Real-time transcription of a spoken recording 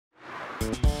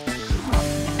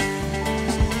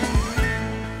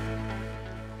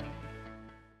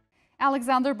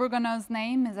Alexander Burganov's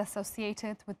name is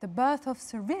associated with the birth of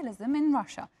surrealism in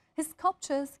Russia. His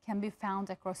sculptures can be found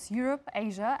across Europe,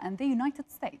 Asia, and the United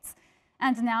States.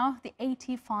 And now the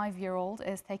 85-year-old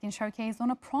is taking showcase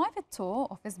on a private tour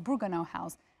of his Burganov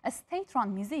House, a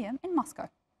state-run museum in Moscow.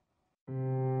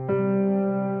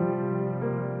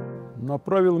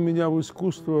 Направил меня в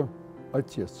искусство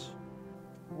отец.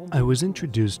 I was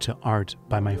introduced to art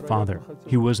by my father.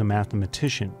 He was a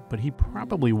mathematician, but he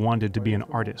probably wanted to be an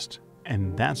artist.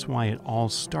 And that's why it all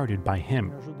started by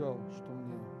him.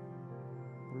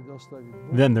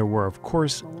 Then there were, of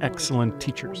course, excellent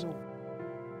teachers.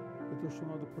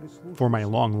 For my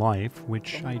long life,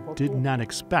 which I did not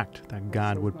expect that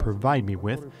God would provide me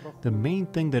with, the main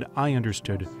thing that I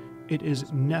understood, it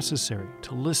is necessary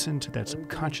to listen to that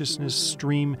subconsciousness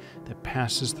stream that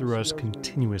passes through us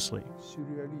continuously.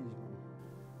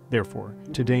 Therefore,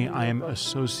 today I am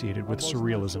associated with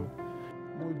surrealism.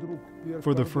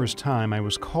 For the first time, I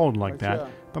was called like that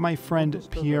by my friend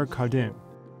Pierre Cardin.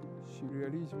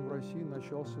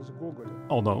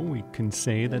 Although we can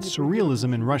say that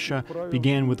surrealism in Russia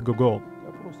began with Gogol.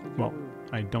 Well,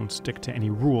 I don't stick to any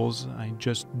rules, I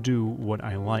just do what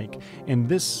I like, and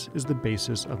this is the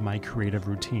basis of my creative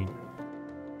routine.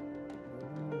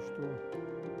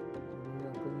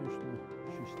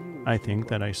 I think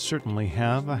that I certainly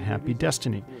have a happy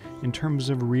destiny in terms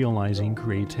of realizing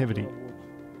creativity.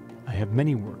 I have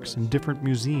many works in different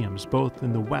museums, both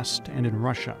in the West and in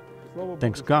Russia.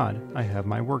 Thanks God, I have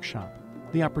my workshop,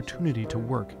 the opportunity to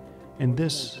work, and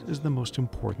this is the most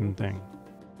important thing.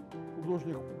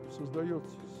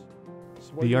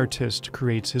 The artist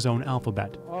creates his own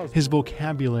alphabet, his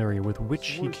vocabulary with which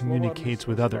he communicates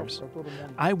with others.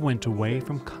 I went away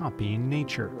from copying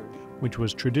nature, which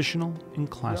was traditional in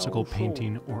classical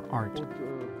painting or art,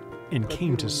 and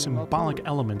came to symbolic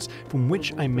elements from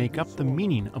which I make up the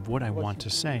meaning of what I want to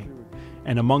say.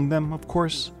 And among them, of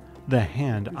course, the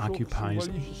hand occupies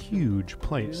a huge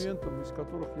place.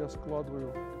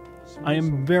 I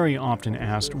am very often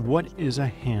asked, what is a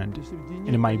hand? And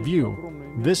in my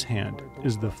view, this hand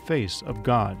is the face of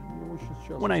God.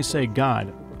 When I say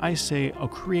God, I say a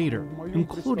creator,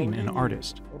 including an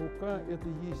artist.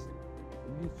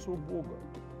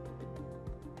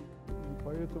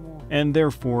 And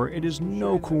therefore, it is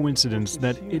no coincidence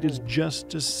that it is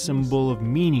just a symbol of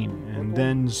meaning and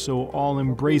then so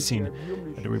all-embracing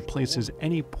that it replaces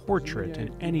any portrait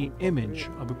and any image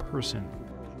of a person.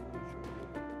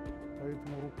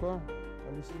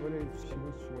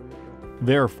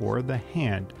 Therefore, the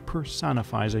hand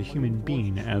personifies a human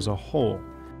being as a whole.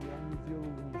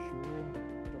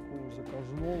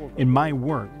 In my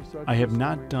work, I have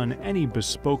not done any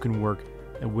bespoken work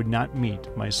that would not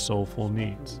meet my soulful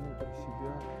needs.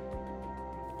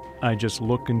 I just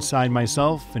look inside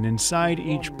myself and inside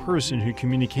each person who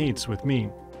communicates with me.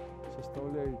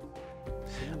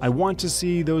 I want to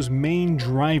see those main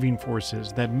driving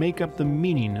forces that make up the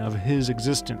meaning of his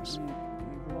existence.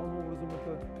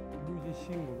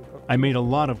 I made a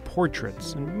lot of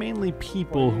portraits, and mainly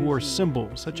people who are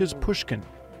symbols, such as Pushkin.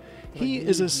 He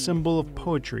is a symbol of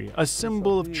poetry, a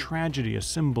symbol of tragedy, a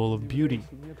symbol of beauty.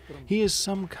 He is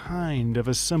some kind of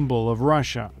a symbol of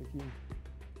Russia.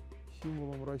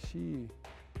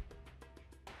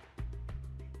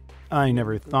 I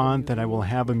never thought that I will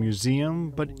have a museum,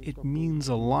 but it means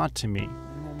a lot to me.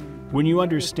 When you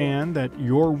understand that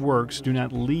your works do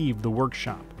not leave the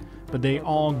workshop, but they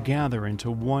all gather into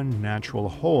one natural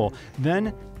whole,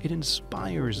 then it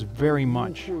inspires very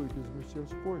much.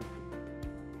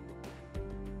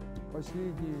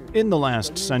 In the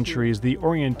last centuries, the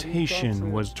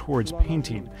orientation was towards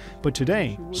painting, but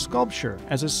today, sculpture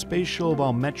as a spatial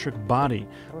volumetric body,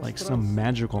 like some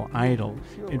magical idol,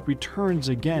 it returns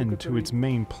again to its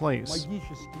main place.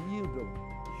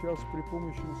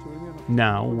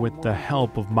 Now, with the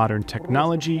help of modern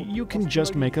technology, you can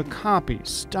just make a copy,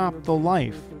 stop the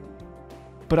life.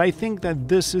 But I think that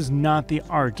this is not the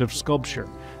art of sculpture.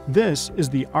 This is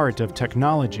the art of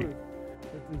technology.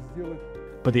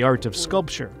 But the art of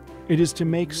sculpture, it is to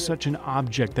make such an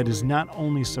object that is not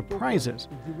only surprises,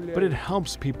 but it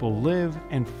helps people live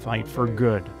and fight for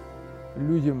good.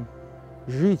 Людям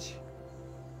жить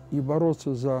и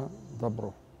бороться за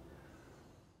добро.